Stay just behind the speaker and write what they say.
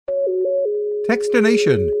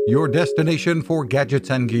Techstination, your destination for gadgets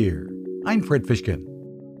and gear. I'm Fred Fishkin.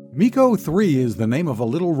 Miko 3 is the name of a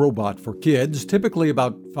little robot for kids, typically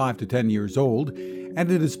about 5 to 10 years old, and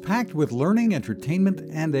it is packed with learning, entertainment,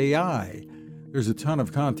 and AI. There's a ton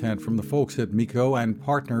of content from the folks at Miko and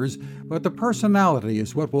partners, but the personality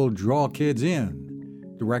is what will draw kids in.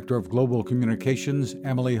 Director of Global Communications,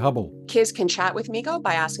 Emily Hubble. Kids can chat with Miko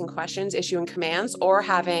by asking questions, issuing commands, or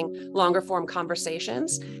having longer form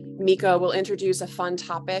conversations. Miko will introduce a fun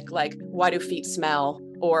topic like, why do feet smell?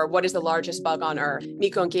 Or what is the largest bug on Earth?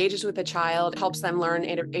 Miko engages with the child, helps them learn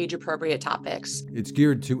age-appropriate topics. It's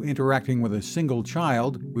geared to interacting with a single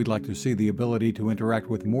child. We'd like to see the ability to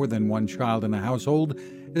interact with more than one child in a household,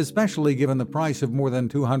 especially given the price of more than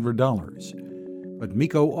 $200. But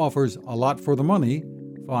Miko offers a lot for the money.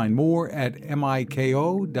 Find more at miko.ai.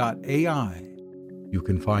 You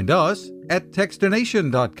can find us at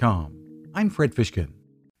techstination.com. I'm Fred Fishkin.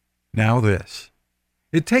 Now this.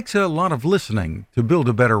 It takes a lot of listening to build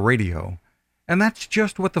a better radio, and that's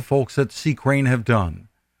just what the folks at C. Crane have done.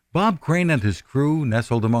 Bob Crane and his crew,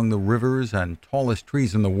 nestled among the rivers and tallest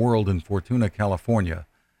trees in the world in Fortuna, California,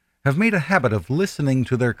 have made a habit of listening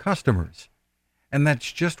to their customers. And that's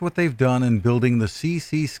just what they've done in building the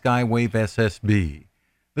CC Skywave SSB,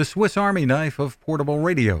 the Swiss Army knife of portable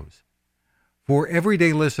radios. For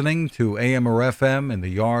everyday listening to AM or FM in the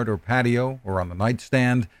yard or patio or on the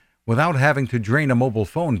nightstand, without having to drain a mobile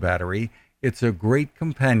phone battery, it's a great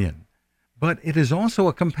companion. But it is also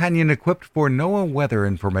a companion equipped for NOAA weather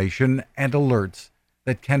information and alerts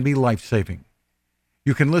that can be life-saving.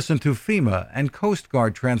 You can listen to FEMA and Coast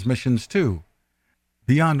Guard transmissions too.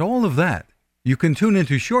 Beyond all of that, you can tune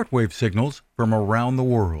into shortwave signals from around the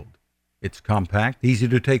world. It's compact, easy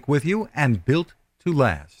to take with you, and built to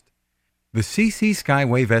last. The CC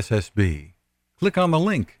Skywave SSB. Click on the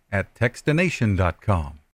link at techstination.com.